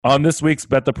On this week's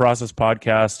Bet the Process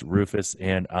podcast, Rufus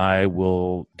and I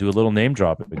will do a little name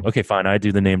dropping. Okay, fine. I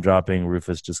do the name dropping.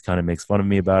 Rufus just kind of makes fun of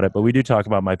me about it. But we do talk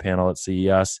about my panel at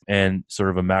CES and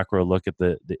sort of a macro look at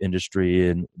the industry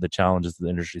and the challenges the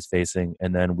industry is facing.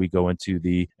 And then we go into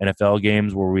the NFL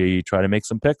games where we try to make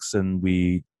some picks and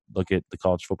we look at the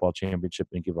college football championship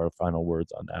and give our final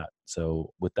words on that.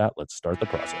 So with that, let's start the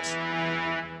process.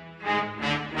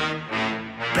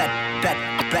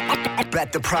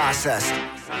 Bet the process.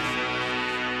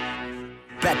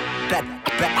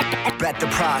 Bet the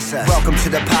process. Welcome to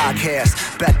the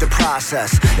podcast. Bet the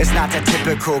process. It's not that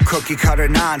typical cookie cutter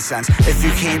nonsense. If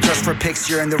you came just for picks,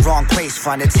 you're in the wrong place.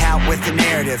 Find a tout with the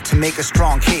narrative to make a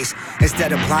strong case.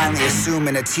 Instead of blindly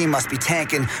assuming a team must be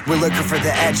tanking, we're looking for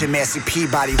the edge in Massey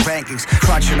Peabody rankings.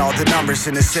 Crunching all the numbers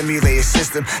in a simulated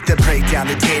system that break down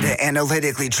the data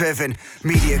analytically driven.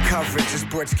 Media coverage of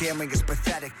sports gambling is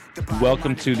pathetic.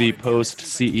 Welcome to the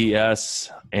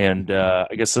post-CES. And I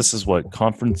guess this is what,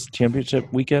 conference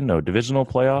championship weekend? No, divisional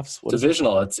playoffs? What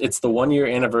Divisional. It's the 1 year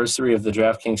anniversary of the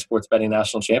DraftKings Sports Betting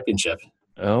National Championship.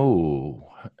 Oh,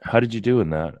 how did you do in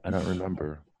that? I don't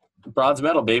remember. Bronze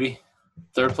medal, baby.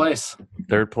 Third place.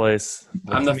 Third place.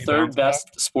 I'm the third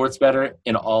best sports bettor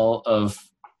in all of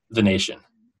the nation.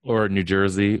 Or New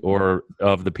Jersey, or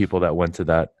of the people that went to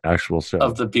that actual show.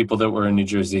 Of the people that were in New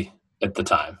Jersey at the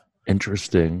time.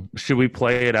 Interesting. Should we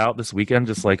play it out this weekend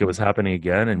just like it was happening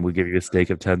again, and we give you a stake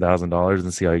of $10,000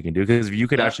 and see how you can do? Because if you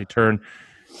could actually turn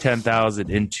 10,000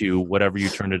 into whatever you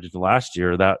turned it into last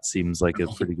year, that seems like a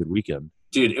pretty good weekend.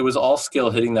 Dude, it was all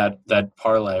skill hitting that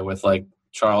parlay with like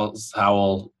Charles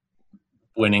Howell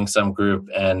winning some group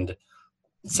and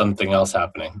something else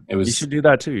happening. It was. You should do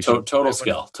that too. You should total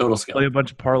skill. Play a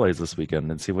bunch of parlays this weekend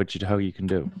and see how you can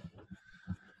do.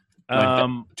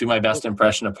 Do my best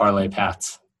impression of parlay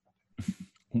Pats.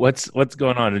 What's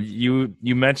going on? You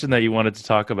mentioned that you wanted to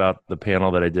talk about the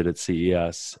panel that I did at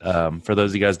CES. For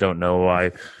those of you guys who don't know,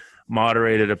 I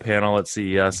moderated a panel at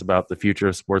CES about the future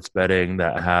of sports betting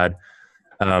that had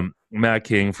Matt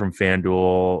King from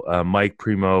FanDuel, Mike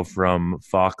Primo from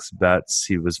Fox Bets.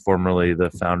 He was formerly the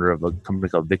founder of a company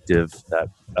called Victive that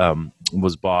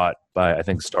was bought by, I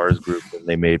think, Stars Group, and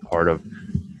they made part of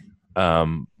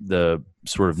the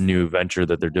sort of new venture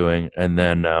that they're doing. And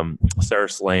then Sarah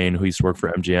Slane, who used to work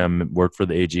for MGM, worked for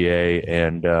the AGA,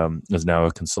 and is now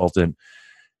a consultant.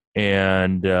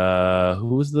 And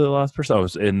who was the last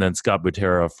person? And then Scott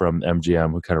Butera from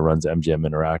MGM, who kind of runs MGM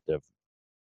Interactive.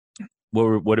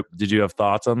 What did you have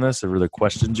thoughts on this, or were there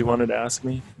questions you wanted to ask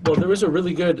me? Well, there was a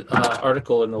really good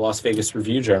article in the Las Vegas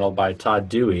Review Journal by Todd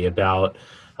Dewey about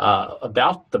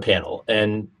the panel,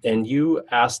 and you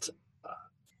asked.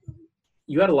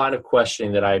 You had a line of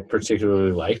questioning that I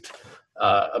particularly liked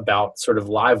about sort of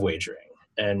live wagering.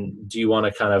 And do you want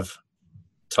to kind of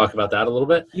talk about that a little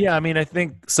bit? Yeah, I mean, I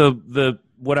think so.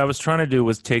 What I was trying to do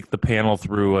was take the panel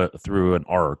through an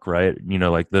arc, right? You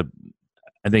know, I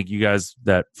think you guys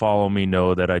that follow me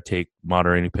know that I take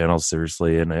moderating panels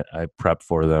seriously, and I prep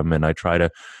for them, and I try to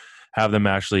have them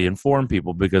actually inform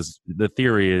people, because the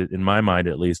theory, in my mind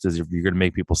at least, is if you're going to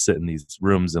make people sit in these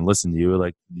rooms and listen to you,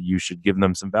 like, you should give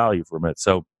them some value from it.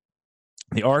 So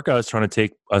the arc I was trying to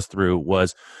take us through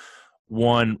was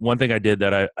one thing I did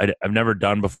that I've never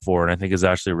done before, and I think is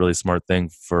actually a really smart thing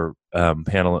for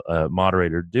panel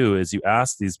moderator to do, is you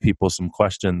ask these people some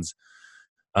questions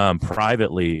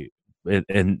privately,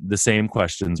 and the same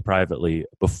questions privately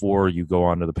before you go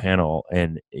onto the panel.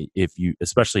 And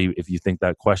especially if you think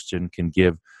that question can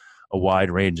give a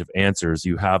wide range of answers,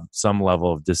 you have some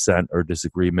level of dissent or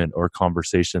disagreement or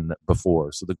conversation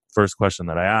before. So the first question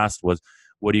that I asked was,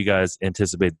 what do you guys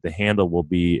anticipate the handle will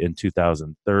be in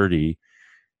 2030?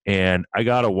 And I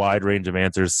got a wide range of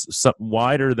answers, some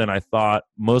wider than I thought,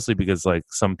 mostly because like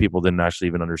some people didn't actually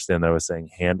even understand that I was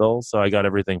saying handle. So I got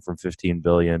everything from 15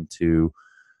 billion to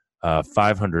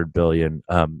 500 billion.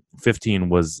 15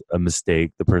 was a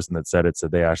mistake. The person that said it said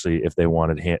they actually, if they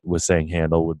was saying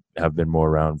handle, would have been more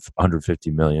around 150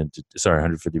 billion to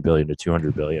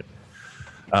 200 billion.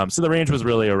 So the range was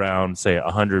really around, say,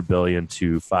 100 billion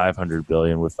to 500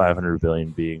 billion, with 500 billion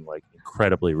being like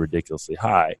incredibly ridiculously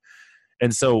high.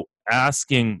 And so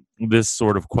asking this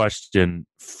sort of question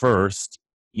first,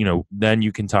 you know, then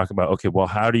you can talk about, okay, well,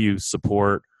 how do you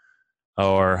support,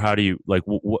 or how do you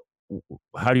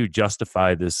how do you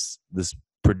justify this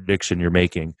prediction you're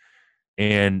making?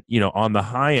 And, you know, on the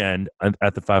high end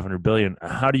at the 500 billion,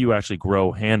 how do you actually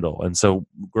grow handle? And so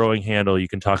growing handle, you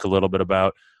can talk a little bit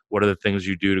about what are the things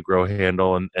you do to grow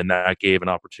handle. And that gave an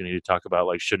opportunity to talk about,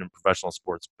 like, shouldn't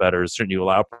you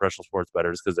allow professional sports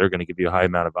bettors because they're going to give you a high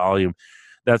amount of volume?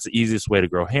 That's the easiest way to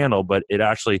grow handle. But it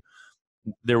actually,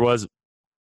 there was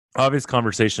obvious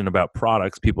conversation about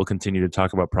products. People continue to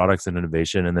talk about products and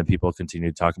innovation, and then people continue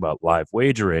to talk about live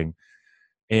wagering.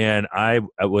 And I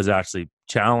was actually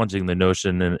challenging the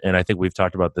notion, and I think we've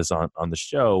talked about this on the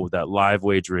show, that live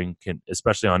wagering can,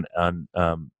 especially on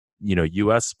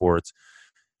U.S. sports,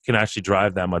 can actually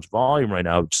drive that much volume right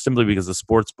now, simply because the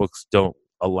sports books don't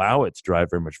allow it to drive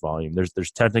very much volume.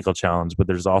 There's technical challenge, but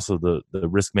there's also the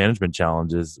risk management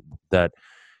challenges that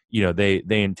they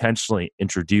intentionally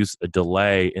introduce a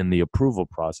delay in the approval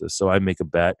process. So I make a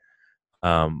bet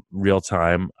real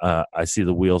time. I see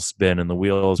the wheel spin, and the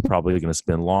wheel is probably going to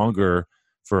spin longer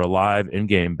for a live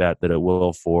in-game bet than it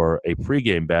will for a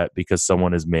pre-game bet, because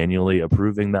someone is manually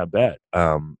approving that bet.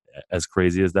 As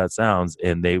crazy as that sounds,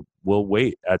 and they will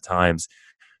wait at times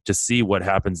to see what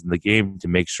happens in the game to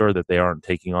make sure that they aren't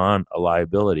taking on a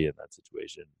liability in that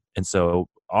situation. And so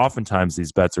oftentimes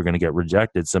these bets are going to get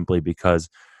rejected simply because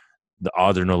the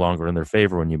odds are no longer in their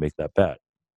favor when you make that bet.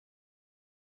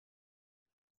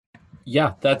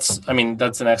 Yeah, that's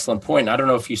an excellent point. I don't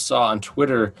know if you saw on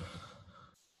Twitter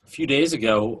a few days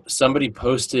ago, somebody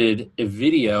posted a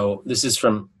video. This is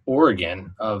from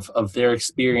Oregon of their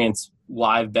experience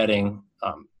live betting.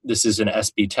 This is an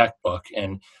SB Tech book,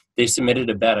 and they submitted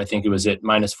a bet. I think it was at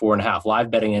 -4.5, live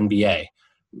betting NBA.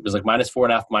 It was like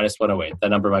 -4.5, -108. That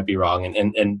number might be wrong.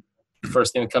 And the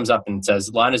first thing that comes up and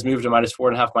says, line has moved to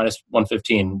 -4.5,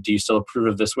 -115. Do you still approve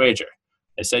of this wager?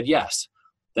 They said yes.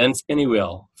 Then spinny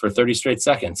wheel for 30 straight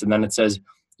seconds. And then it says,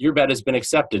 your bet has been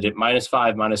accepted at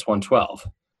 -5, -112.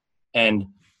 And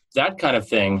that kind of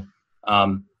thing,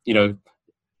 I'm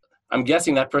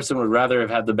guessing that person would rather have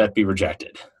had the bet be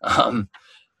rejected.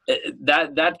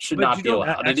 That should not be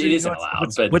allowed. It isn't allowed.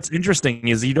 But what's interesting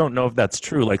is you don't know if that's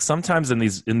true. Like sometimes in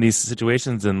these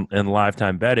situations in live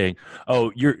time betting,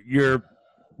 the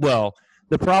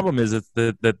problem is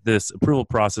that this approval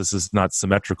process is not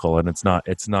symmetrical, and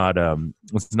it's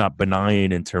not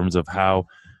benign in terms of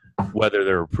whether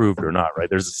they're approved or not, right?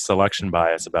 There's a selection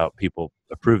bias about people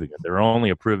approving it. They're only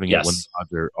approving it when the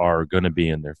odds are going to be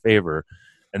in their favor.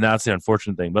 And that's the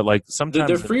unfortunate thing. But like sometimes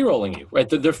they're free rolling you, right?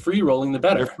 They're free rolling the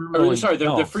better.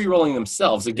 They're free rolling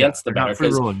themselves against the better. Not free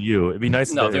rolling you. It'd be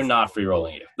nice. No, they're not free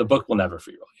rolling you. The book will never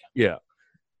free roll you. Yeah.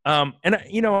 And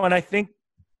I think,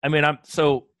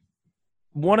 so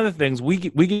one of the things we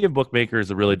give bookmakers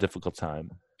a really difficult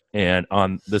time, and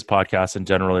on this podcast and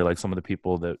generally like some of the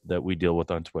people that we deal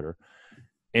with on Twitter.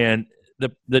 And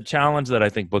the challenge that I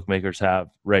think bookmakers have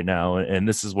right now, and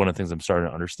this is one of the things I'm starting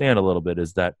to understand a little bit,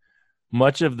 is that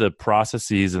much of the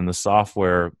processes and the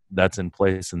software that's in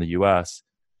place in the U.S.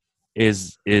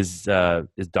 is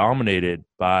dominated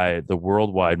by the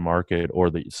worldwide market or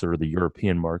the sort of the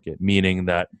European market, meaning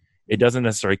that it doesn't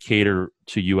necessarily cater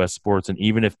to U.S. sports. And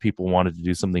even if people wanted to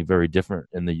do something very different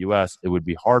in the U.S., it would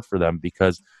be hard for them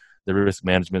because the risk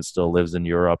management still lives in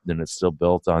Europe, and it's still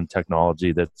built on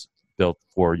technology that's built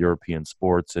for European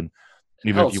sports. And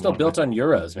even it's still built on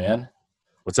euros, man.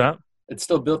 What's that? It's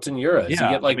still built in euros.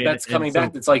 Yeah, you get bets coming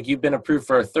back. It's like you've been approved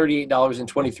for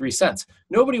 $38.23.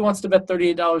 Nobody wants to bet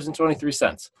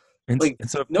 $38.23.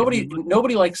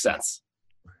 Nobody likes cents.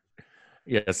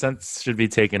 Yeah, cents should be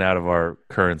taken out of our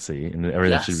currency, and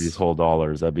everything should be just whole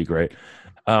dollars. That'd be great.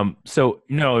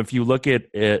 If you look at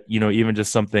it, even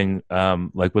just something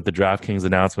like with the DraftKings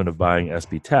announcement of buying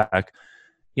SB Tech,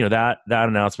 that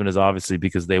announcement is obviously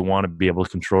because they want to be able to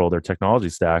control their technology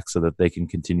stack so that they can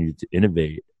continue to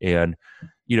innovate. And,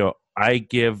 I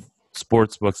give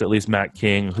sportsbooks, at least Matt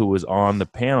King, who was on the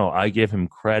panel, I give him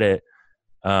credit.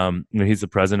 He's the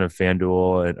president of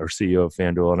FanDuel or CEO of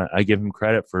FanDuel, and I give him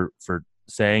credit for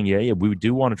saying, we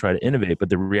do want to try to innovate. But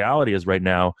the reality is right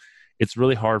now, it's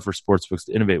really hard for sportsbooks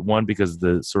to innovate. One, because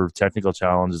the sort of technical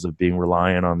challenges of being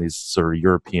reliant on these sort of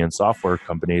European software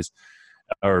companies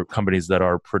or companies that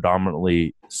are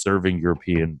predominantly serving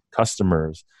European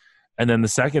customers. And then the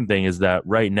second thing is that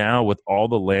right now, with all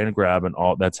the land grab and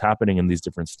all that's happening in these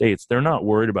different states, they're not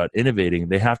worried about innovating.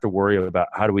 They have to worry about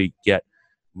how do we get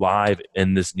live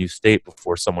in this new state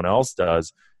before someone else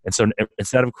does. And so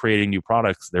instead of creating new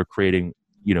products, they're creating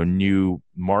new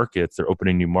markets. They're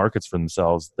opening new markets for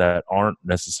themselves that aren't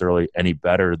necessarily any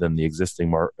better than the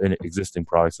existing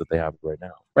products that they have right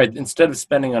now. Right. Instead of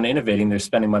spending on innovating, they're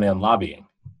spending money on lobbying.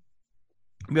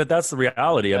 But that's the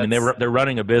reality. They're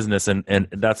running a business, and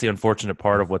that's the unfortunate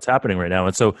part of what's happening right now.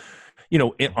 And so,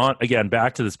 again,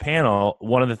 back to this panel,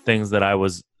 one of the things that I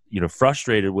was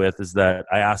frustrated with is that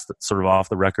I asked sort of not off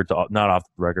the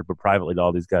record, but privately to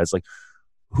all these guys, like,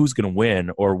 who's going to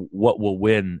win or what will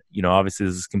win? Obviously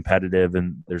this is competitive,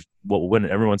 and there's what will win.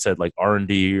 Everyone said like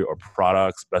R&D or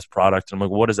products, best product. And I'm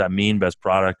like, what does that mean, best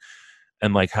product?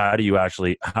 and like how are you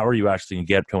actually going to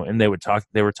get to it? And they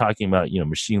were talking about,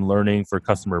 machine learning for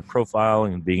customer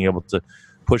profiling and being able to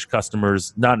push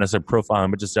customers, not necessarily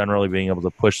profiling, but just generally being able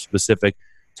to push specific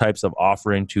types of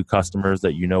offering to customers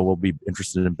that will be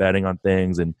interested in betting on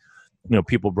things. And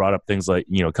people brought up things like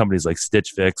companies like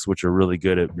Stitch Fix, which are really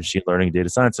good at machine learning and data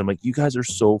science. I'm like, you guys are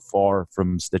so far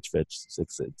from Stitch Fix.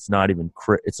 It's not even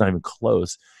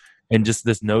close. And just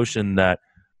this notion that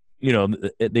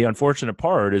the unfortunate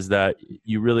part is that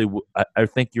I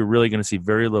think you're really going to see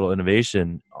very little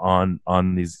innovation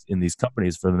in these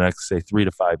companies for the next, say, 3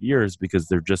 to 5 years, because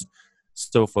they're just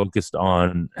so focused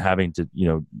on having to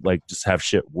just have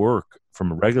shit work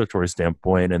from a regulatory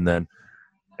standpoint.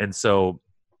 And so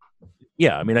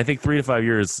yeah, I mean, I think 3 to 5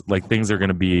 years, like, things are going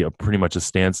to be pretty much a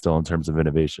standstill in terms of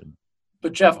innovation.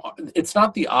 But Jeff, it's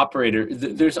not the operator.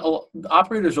 The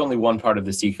operator is only one part of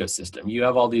this ecosystem. You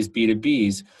have all these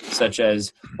B2Bs, such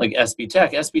as like SB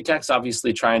Tech. SB Tech's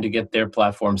obviously trying to get their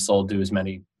platform sold to as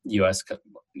many U.S.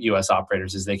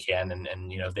 operators as they can, and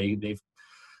they've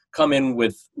come in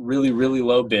with really, really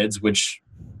low bids, which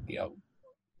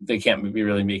they can't be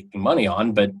really making money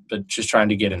on, but just trying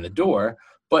to get in the door.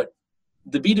 But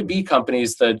the B2B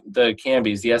companies, the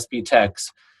Kambis, the SB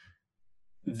Techs,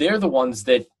 they're the ones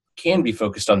that can be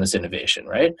focused on this innovation,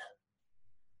 right?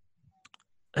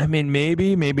 I mean,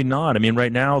 maybe not. I mean,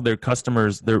 right now their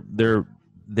customers,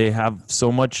 they have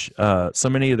so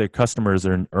many of their customers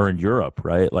are in Europe,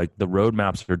 right? Like, the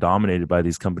roadmaps are dominated by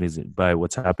these companies, by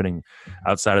what's happening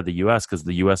outside of the U.S., because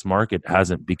the U.S. market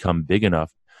hasn't become big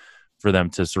enough for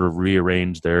them to sort of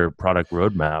rearrange their product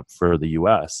roadmap for the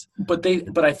U.S. But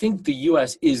I think the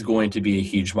U.S. is going to be a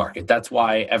huge market. That's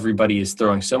why everybody is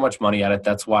throwing so much money at it.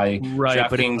 That's why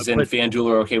DraftKings and FanDuel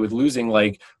are okay with losing.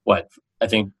 Like, what? I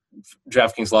think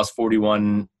DraftKings lost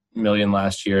 $41 million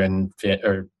last year, and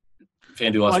FanDuel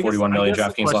lost $41 million.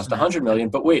 DraftKings lost $100 million.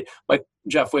 But wait,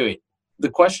 Jeff, wait.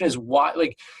 The question is why?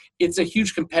 Like, it's a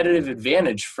huge competitive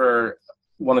advantage for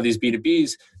one of these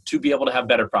B2Bs to be able to have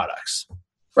better products.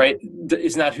 Right?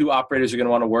 Isn't that who operators are going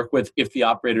to want to work with if the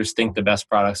operators think the best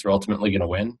products are ultimately going to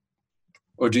win?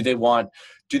 Or do the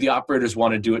operators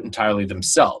want to do it entirely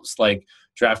themselves? Like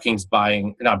SB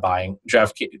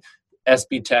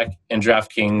Tech and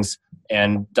DraftKings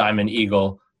and Diamond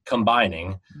Eagle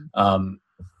combining to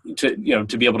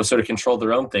be able to sort of control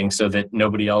their own thing, so that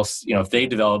nobody else, if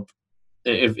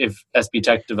SB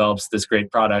Tech develops this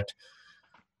great product,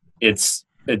 it's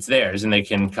theirs, and they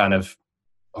can kind of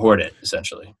hoard it,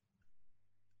 essentially.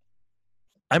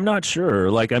 I'm not sure.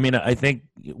 Like, I mean, I think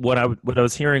what I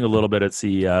was hearing a little bit at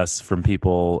CES from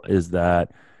people is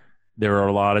that there are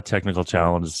a lot of technical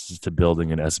challenges to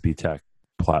building an SB Tech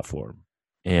platform.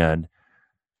 And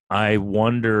I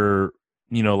wonder,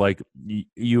 like,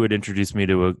 you would introduce me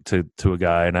to a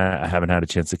guy, and I haven't had a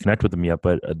chance to connect with him yet,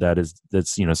 but that's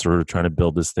sort of trying to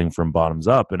build this thing from bottoms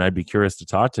up. And I'd be curious to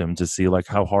talk to him to see, like,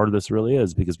 how hard this really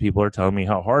is, because people are telling me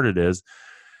how hard it is.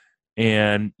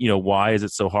 And, why is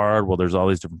it so hard? Well, there's all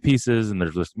these different pieces, and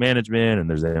there's risk management, and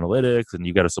there's analytics, and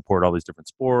you got to support all these different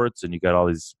sports, and you got all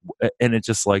these, and it's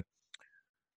just like,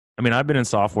 I mean, I've been in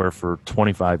software for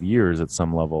 25 years at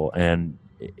some level, and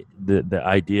the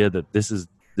idea that this is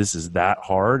that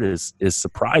hard is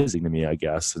surprising to me, I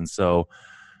guess. And so,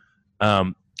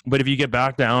 but if you get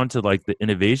back down to like the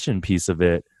innovation piece of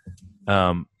it,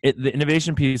 the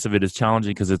innovation piece of it is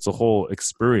challenging because it's a whole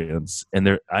experience, and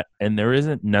there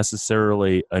isn't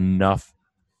necessarily enough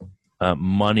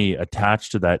money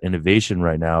attached to that innovation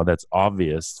right now that's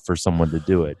obvious for someone to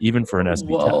do it, even for an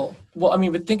SB Tech. Well, I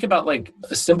mean, but think about like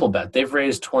a simple bet. They've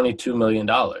raised $22 million,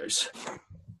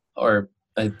 or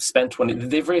spent 20.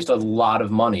 They've raised a lot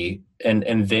of money,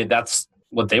 and that's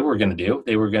what they were going to do.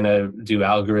 They were going to do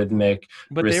algorithmic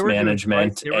risk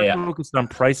management. They were focused on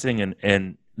pricing,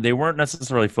 and they weren't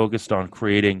necessarily focused on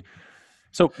creating.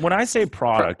 So when I say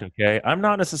product, okay, I'm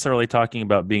not necessarily talking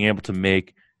about being able to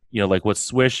make, like what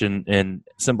Swish and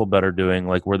Simple Bet are doing,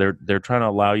 like where they're trying to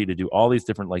allow you to do all these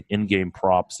different like in-game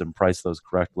props and price those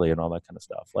correctly and all that kind of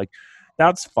stuff. Like,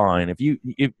 that's fine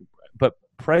but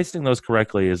pricing those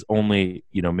correctly is only,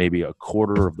 maybe a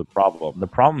quarter of the problem. The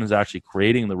problem is actually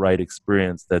creating the right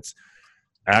experience that's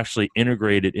actually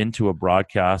integrated into a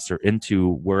broadcast or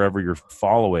into wherever you're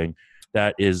following,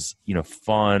 that is,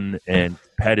 fun and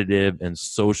competitive and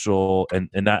social. And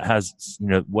that has,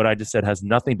 what I just said has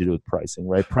nothing to do with pricing,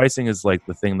 right? Pricing is like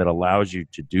the thing that allows you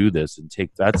to do this and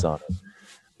take bets on it.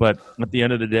 But at the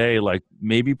end of the day, like,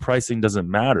 maybe pricing doesn't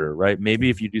matter, right? Maybe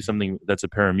if you do something that's a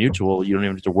pari-mutuel, you don't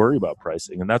even have to worry about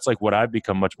pricing. And that's like what I've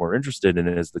become much more interested in,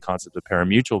 is the concept of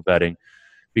pari-mutuel betting,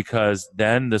 because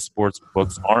then the sports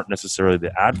books aren't necessarily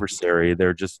the adversary.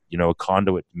 They're just, a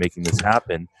conduit to making this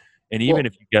happen. And even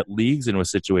if you get leagues into a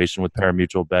situation with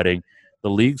pari-mutuel betting, the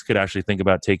leagues could actually think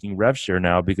about taking rev share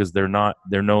now because they're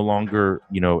no longer,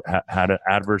 had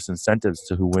adverse incentives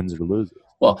to who wins or loses.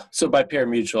 Well, so by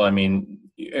pari-mutuel, I mean,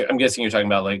 I'm guessing you're talking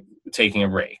about like taking a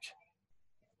rake.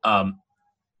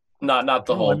 Not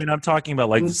the whole. I mean, I'm talking about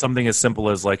like something as simple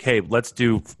as like, hey, let's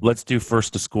do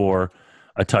first to score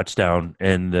a touchdown,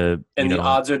 and the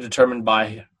odds are determined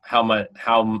by how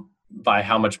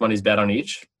much money's bet on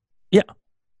each. Yeah.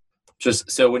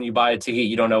 Just so when you buy a ticket,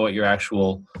 you don't know what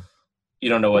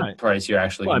what price you're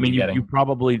actually going to be getting. You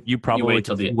probably wait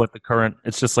till what the current.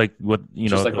 It's just like what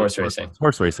just like horse racing.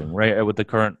 Horse racing, right? With the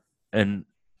current and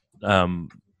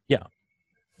yeah.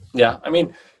 I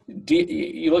mean,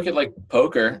 you look at like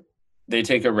poker. They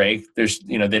take a rake. There's,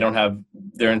 they don't have,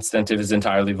 their incentive is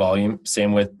entirely volume.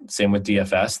 Same with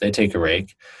DFS. They take a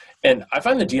rake. And I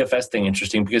find the DFS thing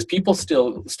interesting because people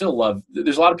still love,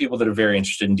 there's a lot of people that are very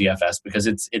interested in DFS because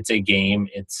it's a game.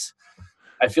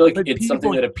 I feel like it's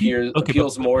something that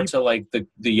appeals more to like the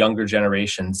younger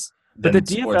generations. But the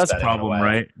DFS problem,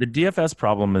 right? The DFS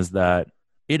problem is that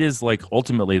it is like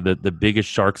ultimately the biggest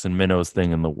sharks and minnows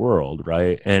thing in the world,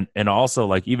 right? And also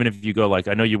like even if you go like,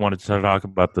 I know you wanted to talk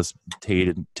about this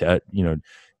Tate and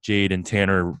Jade and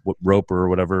Tanner Roper or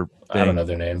whatever thing. I don't know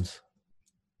their names.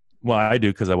 Well, I do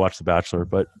because I watched The Bachelor,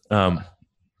 but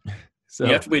so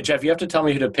Jeff, you have to tell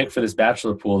me who to pick for this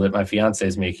Bachelor pool that my fiance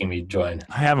is making me join.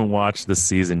 I haven't watched this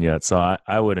season yet, so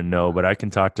I wouldn't know, but I can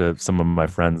talk to some of my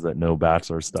friends that know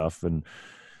Bachelor stuff. And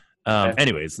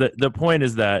anyways, the point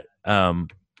is that I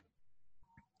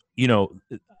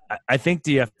think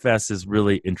DFS is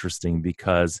really interesting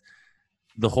because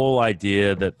the whole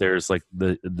idea that there's like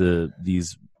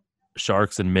these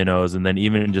sharks and minnows, and then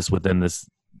even just within this,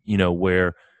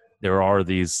 where there are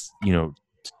these,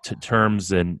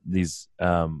 terms and these,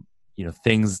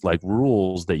 things like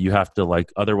rules that you have to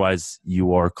like, otherwise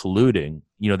you are colluding.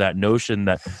 The notion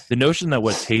that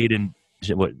what Tate and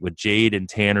what Jade and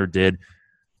Tanner did,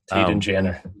 Tate and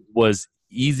Janner, was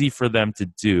easy for them to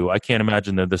do. I can't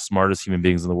imagine they're the smartest human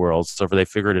beings in the world. So if they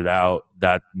figured it out,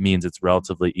 that means it's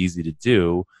relatively easy to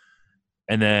do.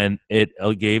 And then it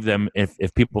gave them,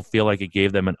 if people feel like it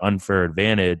gave them an unfair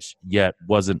advantage, yet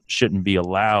shouldn't be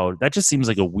allowed, that just seems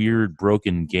like a weird,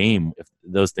 broken game if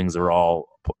those things are all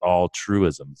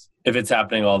truisms. If it's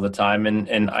happening all the time,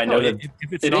 and I know that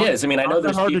it is. I mean, I know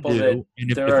there's people that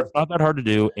it's not that hard to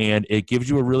do, and it gives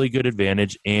you a really good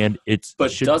advantage, and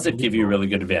But does it give you a really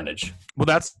good advantage? Well,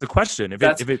 that's the question. If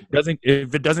it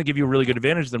doesn't give you a really good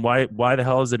advantage, then why the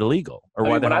hell is it illegal? Or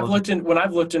when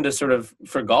I've looked into sort of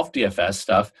for golf DFS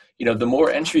stuff, the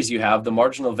more entries you have, the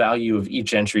marginal value of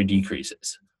each entry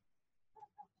decreases.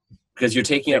 Because you're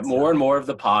taking up more and more of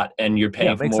the pot and you're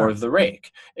paying for more of the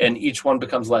rake, and each one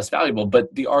becomes less valuable.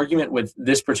 But the argument with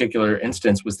this particular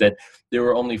instance was that there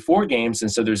were only 4 games,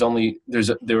 and so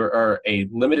there are a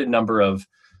limited number of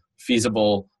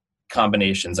feasible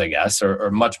combinations, I guess, or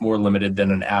much more limited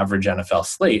than an average NFL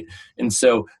slate. And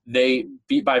so they,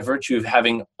 by virtue of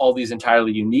having all these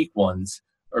entirely unique ones,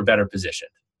 are better positioned.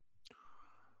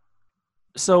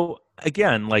 So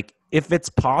again, like if it's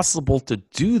possible to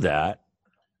do that,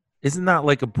 isn't that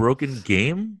like a broken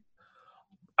game?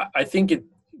 I think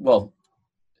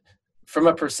from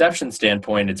a perception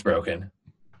standpoint, it's broken.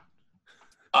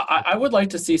 I would like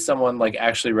to see someone like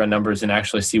actually run numbers and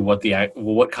actually see what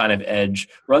kind of edge,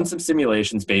 run some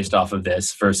simulations based off of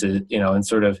this versus, and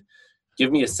sort of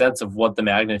give me a sense of what the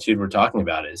magnitude we're talking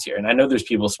about is here. And I know there's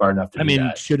people smart enough to do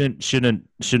that. Shouldn't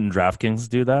DraftKings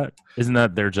do that? Isn't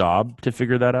that their job to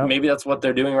figure that out? Maybe that's what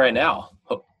they're doing right now.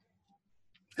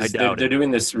 I doubt they're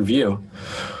doing this review.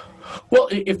 Well,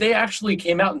 if they actually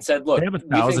came out and said, look, they have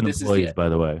 1,000 employees, by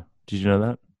the way. Did you know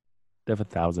that? They have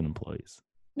 1,000 employees.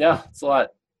 Yeah, it's a lot.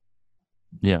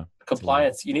 Yeah.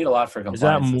 Compliance. You need a lot for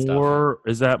compliance.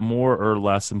 Is that more or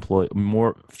less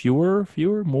fewer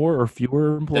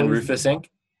employees? Than Rufus Inc.?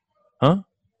 Huh?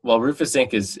 Well, Rufus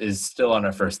Inc. is still on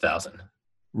our first 1,000.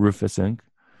 Rufus Inc.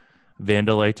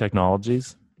 Vandalay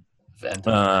Technologies.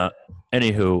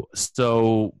 Anywho,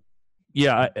 so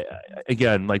yeah,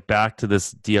 again, like back to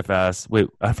this DFS. Wait,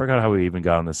 I forgot how we even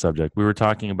got on this subject. You were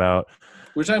talking about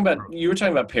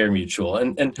pari-mutuel,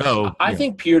 and I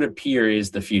think peer-to-peer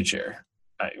is the future.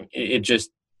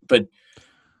 But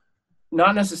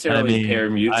not necessarily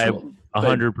pari-mutuel. I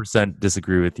 100%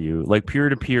 disagree with you. Like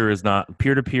peer-to-peer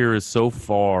is so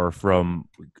far from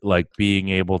like being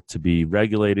able to be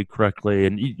regulated correctly.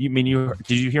 And did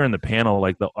you hear in the panel,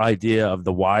 like the idea of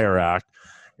the Wire Act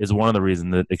is one of the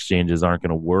reasons that exchanges aren't going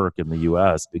to work in the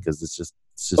U.S. because it's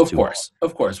It's just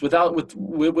of course. With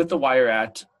the Wire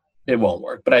Act, it won't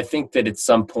work. But I think that at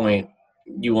some point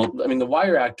you will. I mean, the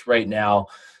Wire Act right now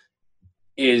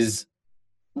is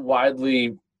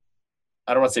widely,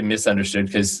 I don't want to say misunderstood,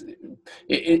 because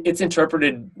it's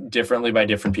interpreted differently by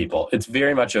different people. It's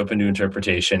very much open to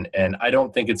interpretation, and I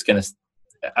don't think it's going to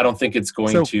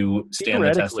to stand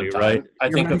the test of time. Right? I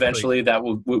think eventually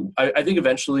I think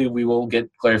eventually we will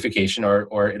get clarification,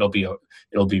 or it'll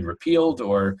be repealed,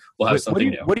 or we'll have something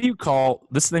new. What do you call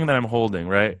this thing that I'm holding,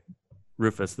 right,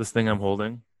 Rufus? This thing I'm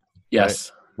holding. Yes.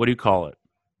 Right? What do you call it?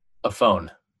 A phone.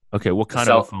 Okay. What kind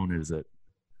of a phone is it?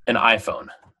 An iPhone.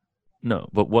 No,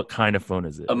 but what kind of phone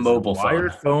is it? A mobile phone.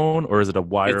 Wired phone, or is it a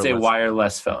wireless? It's a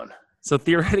wireless phone. So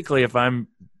theoretically, if I'm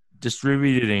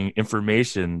distributing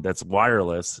information that's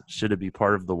wireless, should it be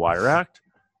part of the Wire Act?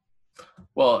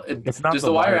 Well, does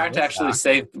the Wire Act actually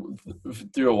say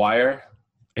through a wire?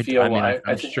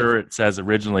 I'm sure it says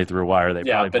originally through a wire. They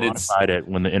probably modified it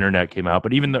when the internet came out.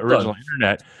 But even the original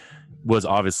internet was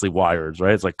obviously wires,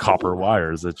 right? It's like copper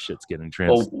wires. That shit's getting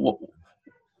transferred. Well,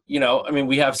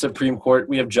 we have Supreme Court,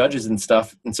 we have judges and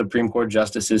stuff, and Supreme Court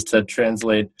justices to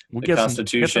translate the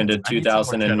Constitution to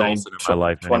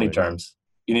 2020 terms.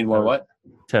 You need more what?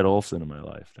 Ted Olson in my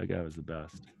life. That guy was the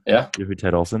best. Yeah? You know who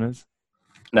Ted Olson is?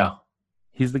 No.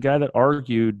 He's the guy that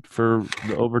argued for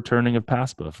the overturning of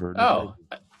PASPA.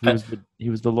 He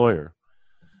was the lawyer.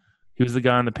 He was the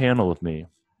guy on the panel with me.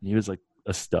 He was like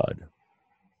a stud.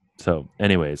 So,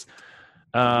 anyways.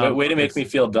 Way to make me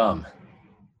feel dumb.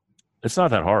 It's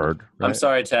not that hard. Right? I'm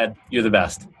sorry, Ted. You're the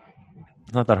best.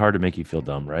 It's not that hard to make you feel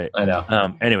dumb, right? I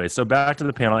know. Anyway, so back to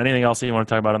the panel. Anything else that you want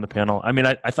to talk about on the panel? I mean,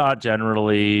 I thought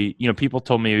generally, people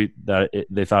told me that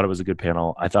they thought it was a good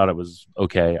panel. I thought it was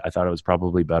okay. I thought it was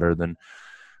probably better than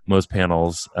most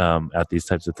panels at these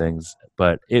types of things.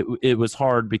 But it was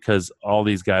hard because all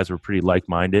these guys were pretty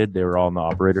like-minded. They were all on the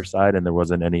operator side, and there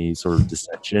wasn't any sort of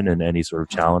dissension and any sort of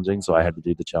challenging. So I had to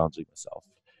do the challenging myself.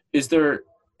 Is there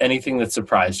anything that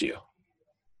surprised you?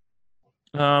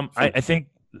 I think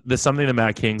there's something that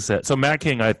Matt King said. So Matt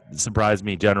King surprised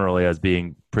me generally as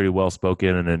being pretty well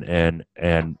spoken,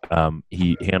 and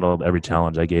he handled every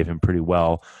challenge I gave him pretty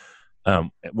well.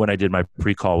 When I did my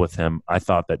pre-call with him, I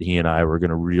thought that he and I were going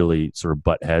to really sort of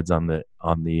butt heads on the,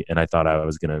 and I thought I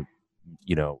was going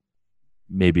to,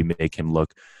 maybe make him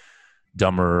look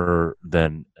dumber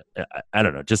than, I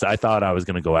don't know. Just I thought I was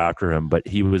going to go after him, but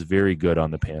he was very good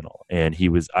on the panel, and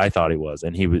I thought he was,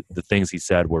 and the things he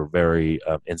said were very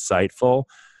insightful.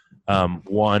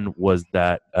 One was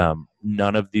that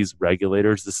none of these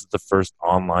regulators, this is the first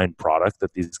online product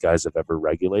that these guys have ever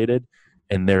regulated,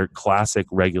 and their classic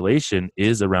regulation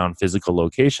is around physical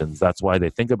locations. That's why they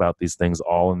think about these things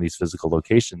all in these physical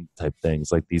location type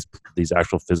things, like these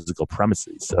actual physical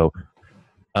premises. So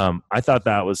I thought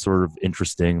that was sort of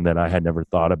interesting that I had never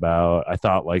thought about. I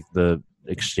thought like the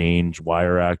Exchange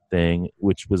Wire Act thing,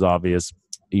 which was obvious,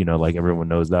 like everyone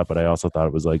knows that, but I also thought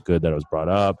it was like good that it was brought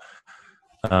up.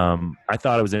 I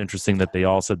thought it was interesting that they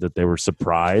all said that they were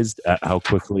surprised at how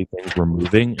quickly things were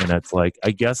moving. And it's like,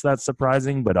 I guess that's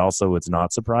surprising, but also it's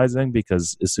not surprising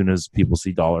because as soon as people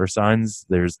see dollar signs,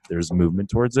 there's movement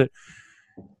towards it.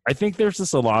 I think there's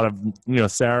just a lot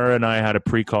of, Sarah and I had a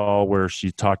pre-call where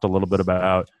she talked a little bit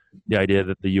about the idea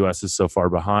that the U.S. is so far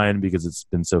behind because it's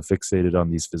been so fixated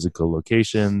on these physical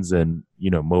locations and,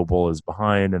 mobile is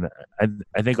behind. And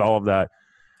I think all of that.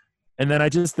 And then I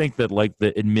just think that like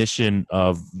the admission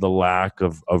of the lack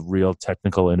of real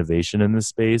technical innovation in this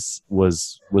space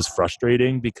was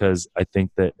frustrating because I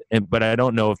think that, but I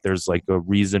don't know if there's like a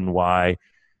reason why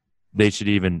they should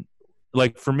even,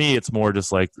 like for me, it's more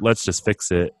just like, let's just fix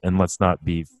it and let's not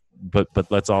be, but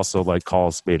let's also like call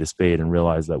a spade and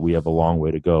realize that we have a long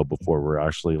way to go before we're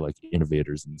actually like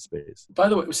innovators in the space. By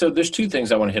the way, so there's two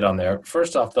things I want to hit on there.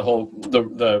 First off, I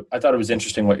thought it was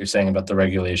interesting what you're saying about the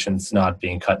regulations not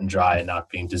being cut and dry and not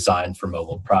being designed for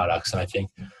mobile products. And I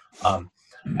think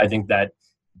that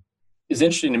is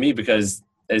interesting to me because,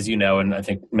 as you know, and I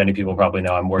think many people probably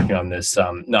know, I'm working on this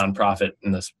nonprofit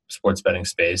in the sports betting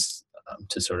space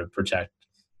to sort of protect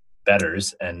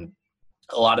bettors. And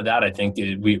a lot of that, I think,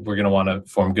 we're going to want to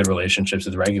form good relationships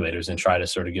with regulators and try to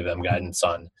sort of give them guidance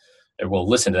on, and we'll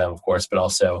listen to them, of course, but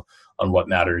also on what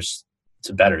matters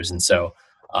to bettors. And so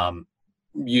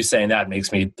you saying that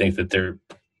makes me think that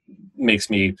makes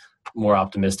me more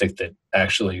optimistic that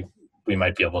actually we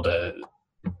might be able to,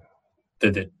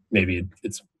 that maybe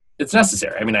it's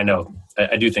necessary. I mean,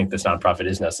 I do think this nonprofit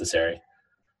is necessary.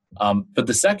 But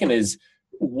the second is,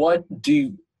 what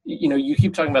do you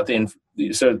keep talking about the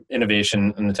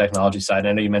innovation in the technology side.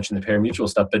 I know you mentioned the pari-mutuel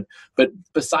stuff, but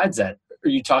besides that, are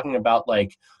you talking about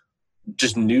like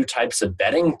just new types of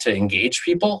betting to engage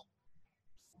people,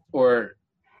 or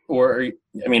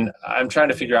I mean, I'm trying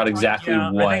to figure out exactly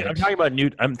what. I'm talking about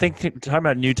talking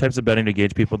about new types of betting to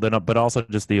engage people, but also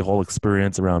just the whole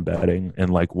experience around betting and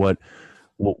like what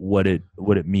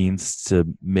it means to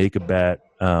make a bet,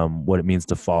 what it means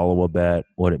to follow a bet,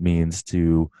 what it means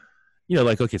to,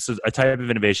 like, okay, so a type of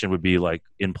innovation would be like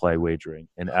in-play wagering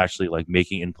and actually like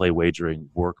making in-play wagering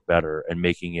work better and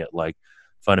making it like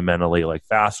fundamentally like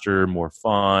faster, more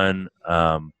fun.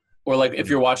 Or like if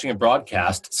you're watching a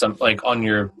broadcast, some like on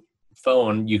your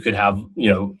phone, you could have,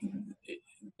 an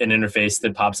interface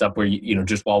that pops up where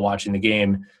just while watching the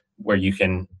game, where you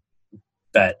can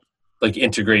bet, like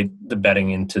integrate the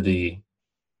betting into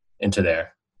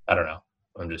there. I don't know.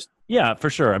 Yeah, for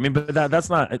sure. I mean, but that's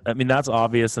not. I mean, that's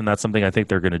obvious, and that's something I think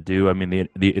they're going to do. I mean,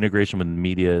 the integration with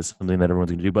media is something that everyone's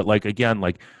going to do. But like again,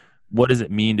 like what does it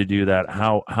mean to do that?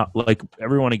 How like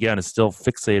everyone again is still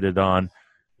fixated on,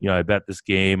 I bet this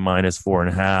game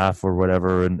 -4.5 or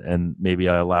whatever, and maybe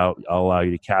I'll allow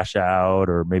you to cash out,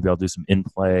 or maybe I'll do some in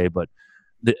play, but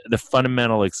the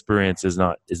fundamental experience is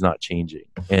not changing,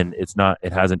 and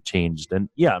it hasn't changed. And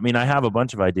yeah, I mean, I have a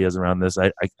bunch of ideas around this.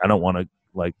 I don't want to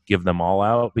like give them all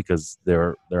out because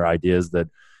they're ideas that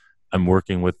I'm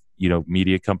working with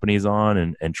media companies on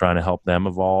and trying to help them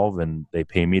evolve, and they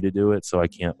pay me to do it, so I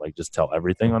can't like just tell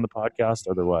everything on the podcast.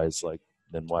 Otherwise, like,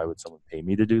 then why would someone pay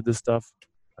me to do this stuff?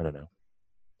 I don't know.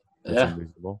 That seems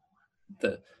reasonable.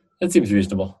 That seems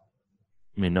reasonable.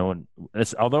 I mean, no one.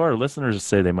 Although our listeners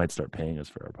say they might start paying us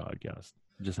for our podcast,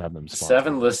 just have them sponsor.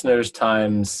 7 listeners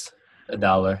times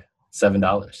 $1,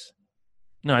 $7.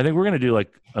 No, I think we're going to do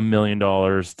like $1 million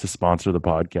to sponsor the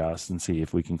podcast and see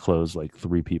if we can close like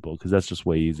 3 people, because that's just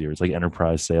way easier. It's like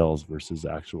enterprise sales versus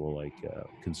actual like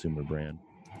consumer brand.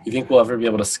 You think we'll ever be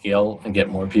able to scale and get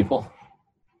more people?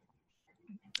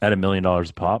 At $1 million a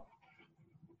pop?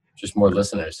 Just more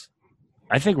listeners.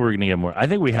 I think we're going to get more. I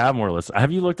think we have more listeners.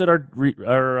 Have you looked at our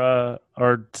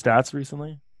stats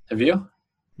recently? Have you?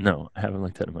 No, I haven't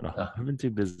looked at them at all. I've been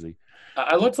too busy.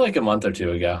 I looked like a month or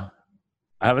two ago.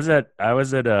 I was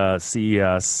at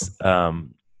CES,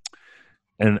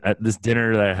 and at this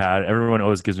dinner that I had, everyone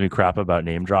always gives me crap about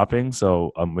name dropping,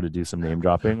 so I'm going to do some name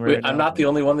dropping right now. I'm not the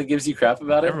only one that gives you crap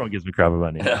about it? Everyone gives me crap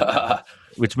about name dropping,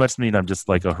 which must mean I'm just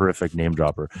like a horrific name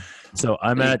dropper. So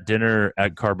I'm at dinner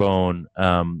at Carbone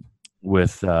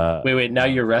with... Wait, now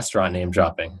you're restaurant name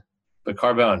dropping, but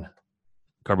Carbone.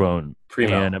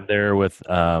 Primo. And I'm there with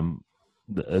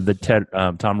the Ted,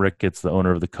 Tom Ricketts, the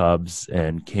owner of the Cubs,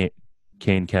 and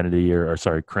Crane Kennedy,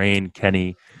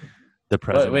 the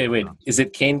president. Wait. Is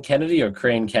it Kane Kennedy or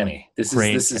Crane Kenny? This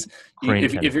is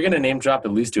if you're going to name drop,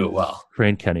 at least do it well.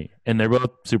 Crane Kenny. And they're both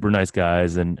super nice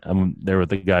guys. And I'm there with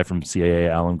the guy from CAA,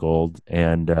 Alan Gold.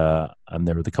 And I'm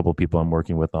there with a couple of people I'm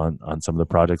working with on some of the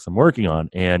projects I'm working on.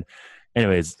 And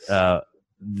anyways,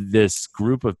 this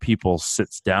group of people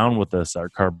sits down with us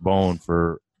at Carbone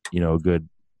for, a good,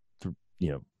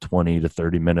 20 to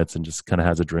 30 minutes and just kind of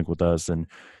has a drink with us. And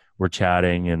we're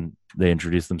chatting, and they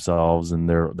introduce themselves, and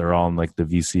they're all in like the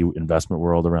VC investment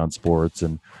world around sports.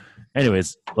 And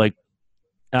anyways, like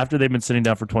after they've been sitting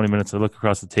down for 20 minutes, I look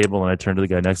across the table and I turn to the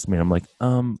guy next to me and I'm like,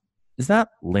 is that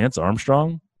Lance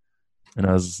Armstrong? And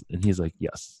he's like,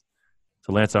 yes.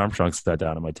 So Lance Armstrong sat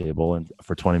down at my table, and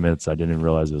for 20 minutes I didn't even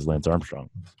realize it was Lance Armstrong.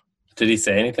 Did he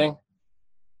say anything?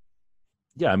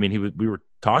 Yeah, I mean, we were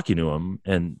talking to him,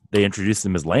 and they introduced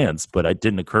him as Lance, but it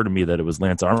didn't occur to me that it was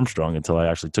Lance Armstrong until I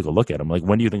actually took a look at him. Like,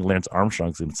 when do you think Lance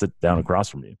Armstrong's going to sit down across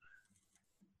from you?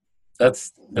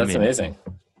 That's amazing.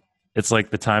 It's like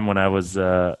the time when I was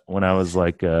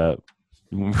like when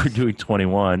we were doing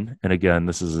 21, and again,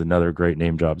 this is another great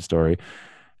name drop story.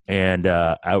 And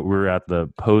we were at the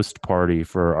post party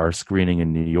for our screening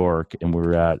in New York, and we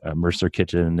were at Mercer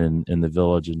Kitchen in the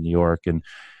Village in New York, and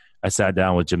I sat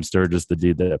down with Jim Sturgis, the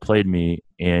dude that played me,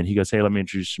 and he goes, "Hey, let me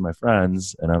introduce you to my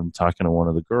friends." And I'm talking to one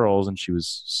of the girls, and she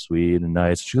was sweet and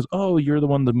nice. She goes, "Oh, you're the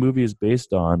one the movie is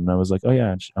based on." And I was like, "Oh,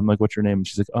 yeah." I'm like, "What's your name?" And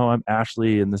she's like, "Oh, I'm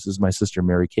Ashley, and this is my sister,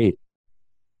 Mary Kate."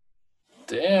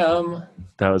 Damn.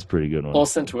 That was a pretty good one.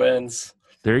 Olsen twins.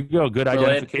 There you go. Good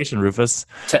identification, Rufus.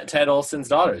 Ted Olsen's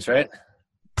daughters, right?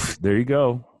 There you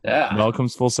go. Yeah. It all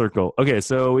comes full circle. Okay,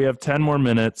 so we have 10 more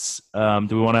minutes. Do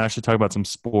we want to actually talk about some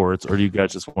sports, or do you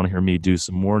guys just want to hear me do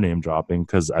some more name dropping?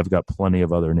 Because I've got plenty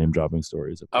of other name dropping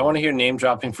stories. I want to hear name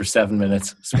dropping for 7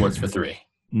 minutes, sports for 3.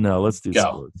 No, let's do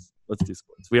sports. Let's do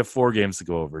sports. We have 4 games to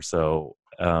go over, so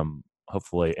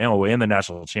hopefully, and we're in the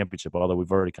national championship, although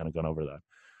we've already kind of gone over that.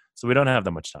 So we don't have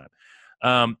that much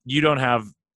time.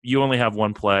 You only have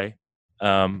one play.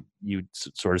 You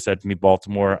sort of said to me,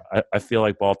 Baltimore. I feel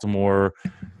like Baltimore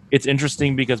it's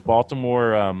interesting because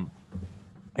Baltimore.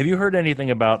 Have you heard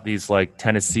anything about these like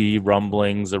Tennessee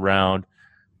rumblings around?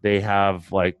 They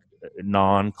have like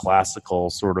non-classical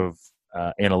sort of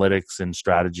analytics and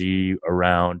strategy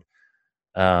around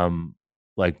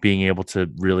like being able to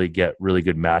really get really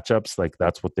good matchups. Like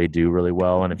that's what they do really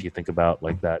well. And if you think about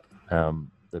like that,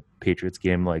 the Patriots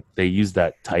game, like they use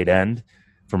that tight end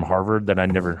from Harvard that I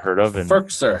never heard of, and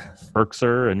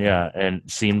Ferkser, and and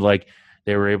it seemed like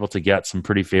they were able to get some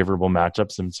pretty favorable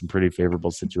matchups in some pretty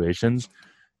favorable situations.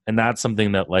 And that's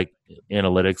something that like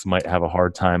analytics might have a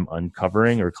hard time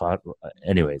uncovering or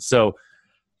anyway. So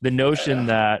the notion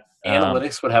that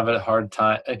analytics would have a hard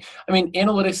time. I mean,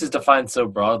 analytics is defined so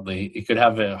broadly. It could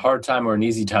have a hard time or an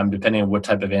easy time depending on what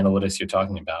type of analytics you're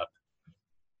talking about.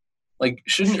 Like,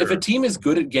 if a team is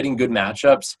good at getting good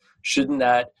matchups, shouldn't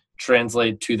that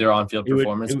translate to their on-field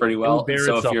performance pretty well?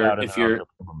 So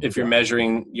if you're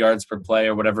measuring yards per play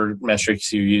or whatever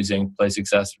metrics you're using, play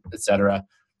success, etc.,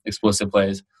 explosive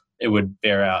plays, it would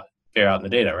bear out in the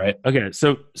data, right? Okay,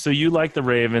 so you like the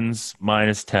Ravens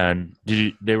 -10?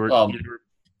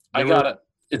 I got it.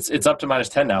 It's up to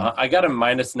 -10 now. I got a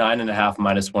 -9.5,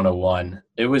 -101.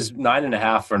 It was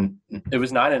 9.5 it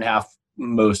was 9.5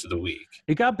 most of the week.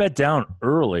 It got bet down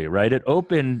early, right?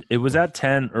 It was at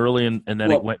 10 early, and then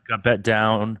got bet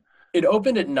down. It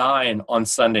opened at 9 on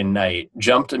Sunday night,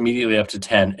 jumped immediately up to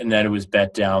 10, and then it was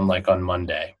bet down like on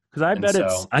Monday.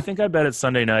 Because I think I bet it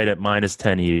Sunday night at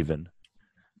 -10 even.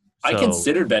 So, I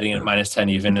considered betting at -10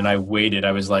 even, and I waited.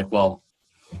 I was like, well,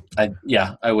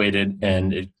 I waited,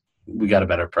 and we got a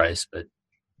better price, but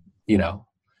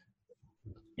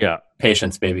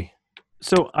patience, baby.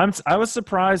 So I was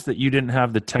surprised that you didn't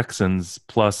have the Texans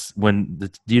plus when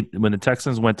the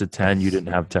Texans went to 10, you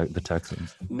didn't have the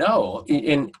Texans. No,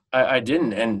 and I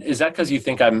didn't. And is that because you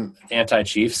think I'm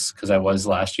anti-Chiefs because I was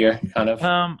last year, kind of?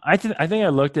 I think I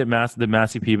looked at the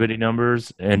Massey Peabody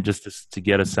numbers and just to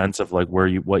get a sense of like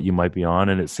what you might be on,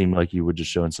 and it seemed like you were just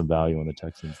showing some value on the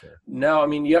Texans there. No, I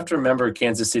mean you have to remember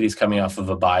Kansas City's coming off of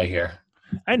a bye here.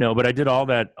 I know, but I did all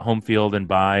that home field and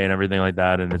buy and everything like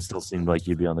that, and it still seemed like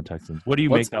you'd be on the Texans. What do you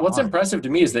make that? What's impressive to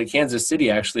me is that Kansas City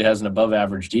actually has an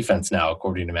above-average defense now,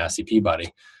 according to Massey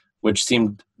Peabody, which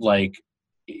seemed like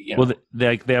well,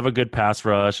 they have a good pass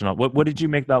rush and all. What did you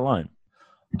make that line?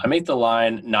 I make the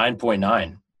line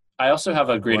 9.9. I also have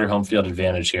a greater home field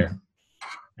advantage here.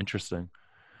 Interesting.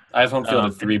 I have home field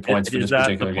at 3 points for this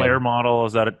particular the player game. Model?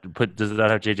 Does that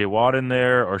have JJ Watt in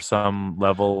there or some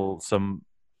level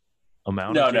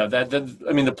amount? No.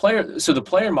 The player. So the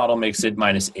player model makes it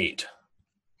 -8,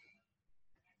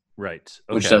 right?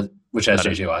 Okay. Which has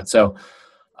JJ Watt. So,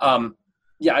 I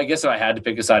guess if I had to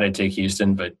pick a side, I'd take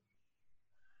Houston. But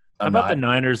how about the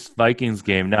Niners-Vikings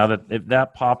game? Now that if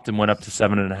that popped and went up to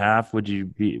 7.5,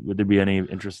 would there be any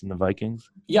interest in the Vikings?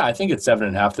 Yeah, I think it's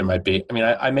 7.5. There might be. I mean,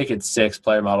 I make it 6.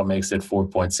 Player model makes it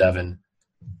 4.7.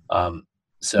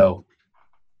 So,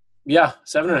 yeah,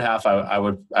 7.5.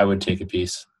 I would take a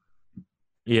piece.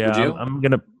 Yeah, I'm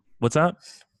gonna. What's that?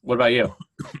 What about you?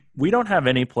 We don't have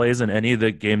any plays in any of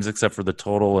the games except for the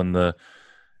total and the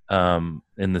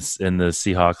in the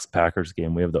Seahawks Packers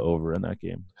game. We have the over in that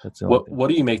game. That's the only thing. What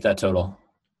do you make that total?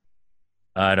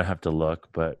 I don't have to look,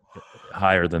 but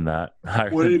higher than that.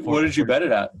 What did you bet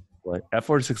it at? At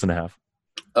 46.5.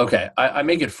 Okay, I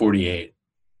make it 48.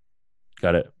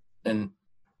 Got it. And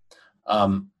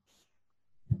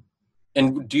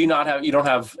do you don't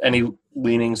have any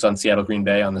leanings on Seattle Green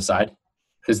Bay on the side?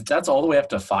 Because that's all the way up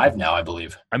to 5 now, I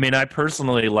believe. I mean, I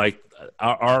personally like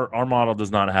our model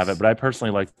does not have it, but I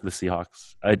personally like the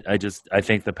Seahawks. I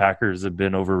think the Packers have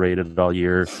been overrated all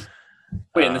year.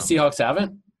 Wait, and the Seahawks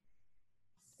haven't?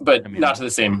 But not to the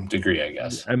same degree, I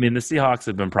guess. I mean, the Seahawks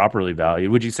have been properly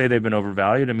valued. Would you say they've been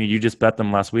overvalued? I mean, you just bet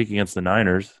them last week against the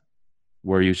Niners,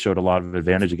 where you showed a lot of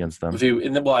advantage against them.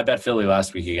 I bet Philly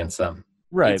last week against them.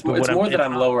 Right. It's more that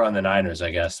I'm lower on the Niners,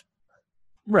 I guess.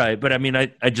 Right, but I mean, I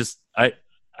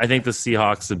think the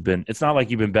Seahawks have been. It's not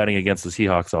like you've been betting against the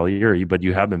Seahawks all year, but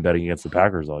you have been betting against the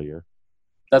Packers all year.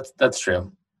 That's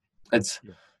true. I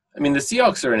mean, the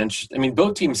Seahawks are an interesting. I mean,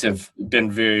 both teams have been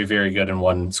very, very good in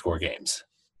one-score games.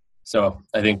 So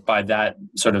I think by that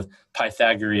sort of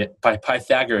Pythagoras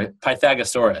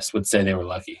would say they were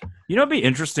lucky. You know, what'd be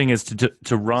interesting is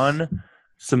to run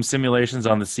some simulations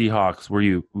on the Seahawks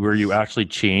where you actually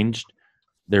changed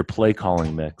their play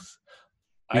calling mix.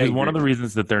 Because one of the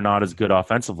reasons that they're not as good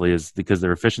offensively is because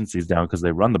their efficiency is down because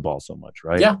they run the ball so much,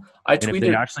 right? Yeah, I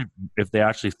tweeted. If they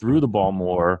actually threw the ball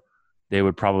more, they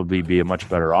would probably be a much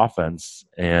better offense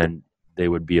and they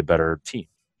would be a better team.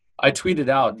 I tweeted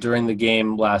out during the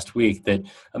game last week that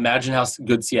imagine how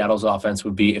good Seattle's offense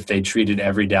would be if they treated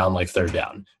every down like third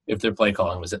down, if their play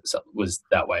calling was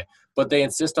that way. But they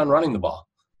insist on running the ball.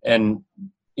 And,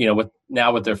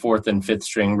 with their fourth and fifth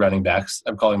string running backs,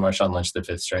 I'm calling Marshawn Lynch the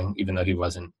fifth string, even though he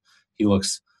wasn't. He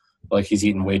looks like he's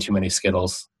eaten way too many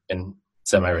Skittles in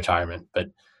semi-retirement. But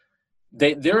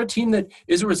they're a team that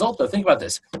is a result, though. Think about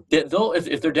this.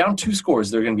 If they're down 2 scores,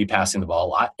 they're going to be passing the ball a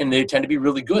lot, and they tend to be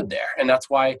really good there. And that's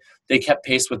why they kept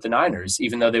pace with the Niners,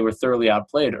 even though they were thoroughly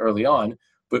outplayed early on.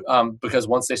 But because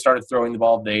once they started throwing the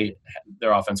ball,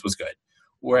 their offense was good.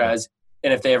 Whereas,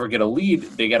 and if they ever get a lead,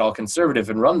 they get all conservative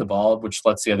and run the ball, which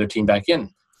lets the other team back in,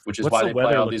 which is why they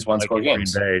play all these one-score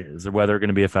games. Is the weather going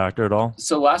to be a factor at all?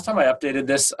 So last time I updated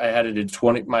this, I had it at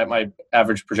 20. My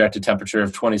average projected temperature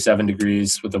of 27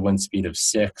 degrees with a wind speed of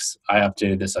 6. I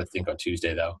updated this, I think, on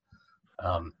Tuesday, though.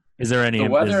 Is there any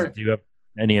weather? Do you have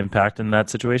any impact in that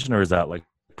situation, or is that like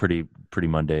pretty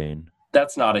mundane?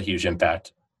 That's not a huge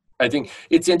impact. I think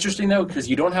it's interesting, though, because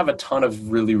you don't have a ton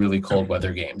of really, really cold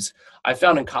weather games. I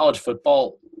found in college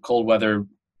football, cold weather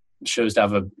shows to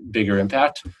have a bigger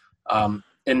impact. And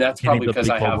that's probably because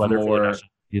I have more.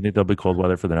 You think there'll be cold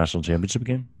weather for the national championship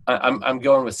game? I'm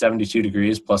going with 72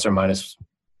 degrees plus or minus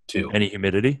 2. Any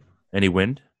humidity? Any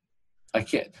wind? I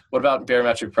can't. What about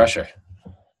barometric pressure?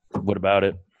 What about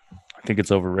it? I think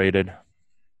it's overrated.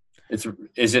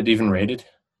 Is it even rated?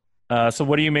 So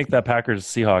what do you make that Packers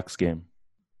Seahawks game?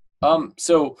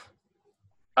 So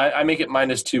I make it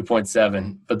minus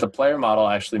 2.7, but the player model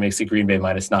actually makes it Green Bay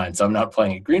minus 9. So I'm not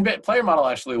playing it. Green Bay player model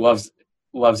actually loves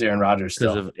Aaron Rodgers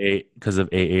still. Because of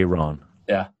AA Ron.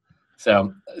 Yeah.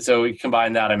 So we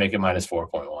combine that, I make it minus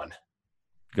 4.1.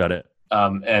 Got it.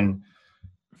 And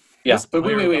yeah, but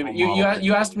wait.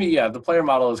 You asked me. Yeah, the player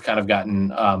model has kind of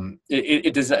gotten.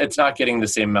 It's not getting the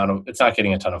same amount of. It's not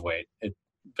getting a ton of weight.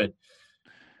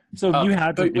 So if you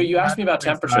had to. But you asked me about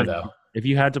temperature, though. If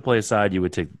you had to play a side, you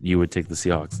would take the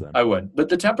Seahawks then. I would, but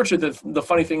the temperature. The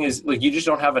funny thing is, like, you just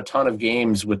don't have a ton of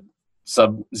games with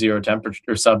sub-zero temperature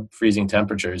or sub-freezing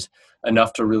temperatures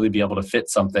enough to really be able to fit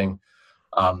something,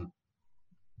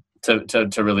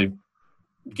 to really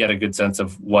get a good sense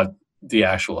of what the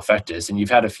actual effect is. And you've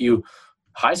had a few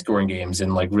high-scoring games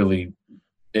in like really,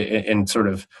 in sort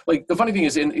of like the funny thing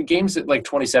is in games at like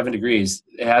 27 degrees,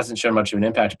 it hasn't shown much of an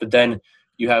impact. But then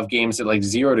you have games at like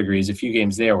 0 degrees, a few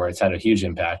games there where it's had a huge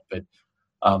impact. But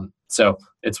so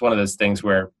it's one of those things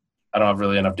where I don't have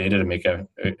really enough data to make a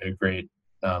great,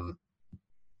 a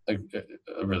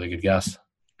really good guess.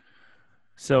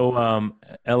 So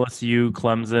LSU,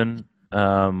 Clemson,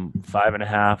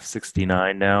 5.5,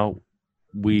 69 now.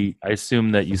 I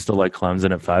assume that you still like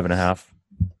Clemson at 5.5.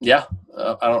 Yeah,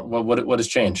 I don't. What has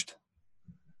changed?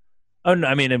 Oh no,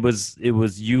 I mean it was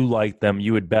you like them.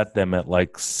 You would bet them at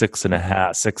like 6.5,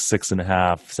 6.5,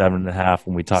 7.5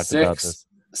 when we talked about this.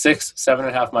 6,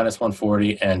 7.5 minus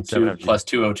 140 and 2 plus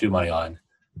 202 money line.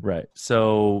 Right.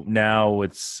 So now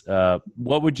it's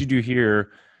what would you do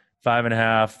here?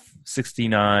 5.5,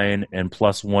 69, and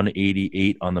plus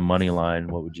 188 on the money line.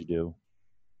 What would you do?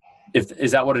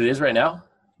 Is that what it is right now?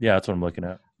 Yeah, that's what I'm looking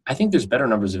at. I think there's better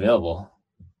numbers available.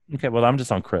 Okay, well, I'm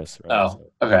just on Chris. Right?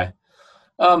 Oh, okay.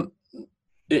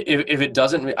 If it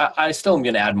doesn't, I still am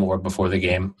going to add more before the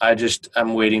game.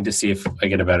 I'm waiting to see if I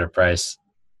get a better price.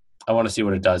 I want to see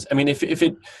what it does. I mean, if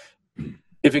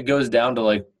it goes down to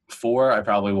like 4, I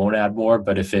probably won't add more.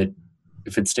 But if it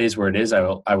stays where it is, I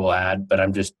will add. But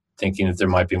I'm just thinking that there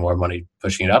might be more money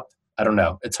pushing it up. I don't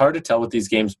know. It's hard to tell with these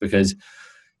games because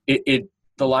the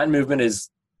line movement is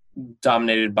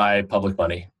dominated by public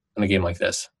money in a game like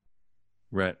this.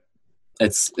 Right.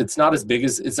 It's not as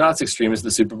extreme as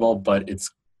the Super Bowl, but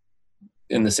it's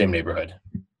in the same neighborhood.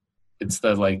 It's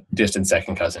the like distant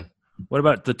second cousin. What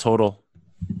about the total?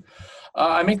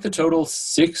 I make the total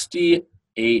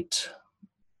 68.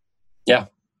 Yeah.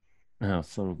 Oh,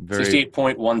 so very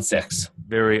 68.16.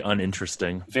 Very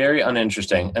uninteresting. Very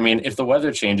uninteresting. I mean, if the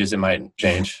weather changes, it might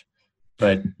change,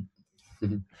 but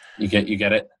you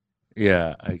get it.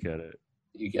 Yeah, I get it.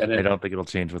 You get it. I don't think it'll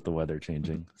change with the weather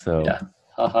changing. So yeah.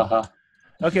 Ha ha ha.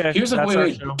 Okay. Here's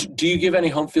wait. Do you give any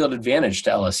home field advantage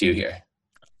to LSU here?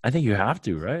 I think you have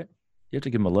to, right? You have to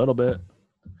give them a little bit.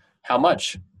 How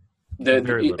much?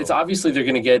 It's obviously they're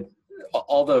going to get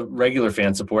all the regular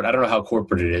fan support. I don't know how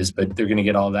corporate it is, but they're going to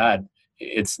get all that.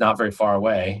 It's not very far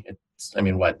away.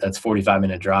 That's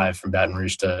 45-minute drive from Baton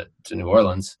Rouge to New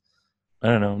Orleans. I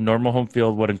don't know. Normal home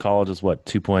field, what in college is what,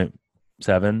 2.7,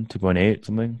 2.8,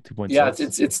 something? 2.6? Yeah,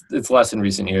 it's less in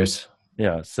recent years.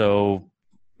 Yeah, so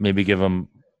maybe give them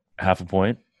half a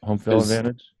point home field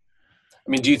advantage. I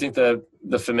mean, do you think the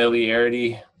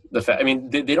familiarity the fact. I mean,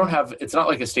 they don't have. It's not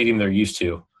like a stadium they're used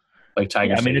to, like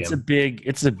Tiger Stadium.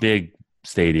 It's a big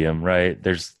stadium, right?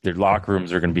 Their locker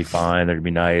rooms are going to be fine. They're going to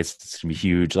be nice. It's going to be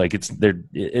huge. Like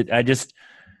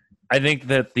I think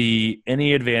that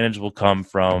any advantage will come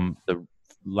from the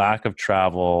lack of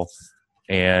travel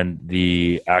and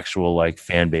the actual like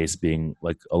fan base being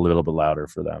like a little bit louder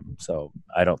for them. So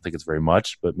I don't think it's very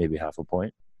much, but maybe half a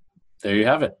point. There you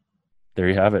have it.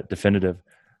 Definitive.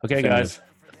 Okay, guys.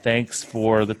 Thanks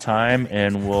for the time,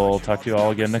 and we'll talk to you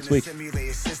all again next week.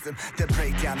 That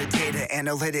break down the data,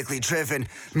 analytically driven.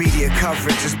 Media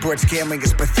coverage of sports gambling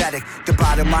is pathetic. The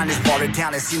bottom line is watered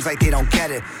down. It seems like they don't get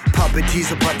it. Puppet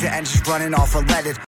teaser, but the engine's running off unleaded.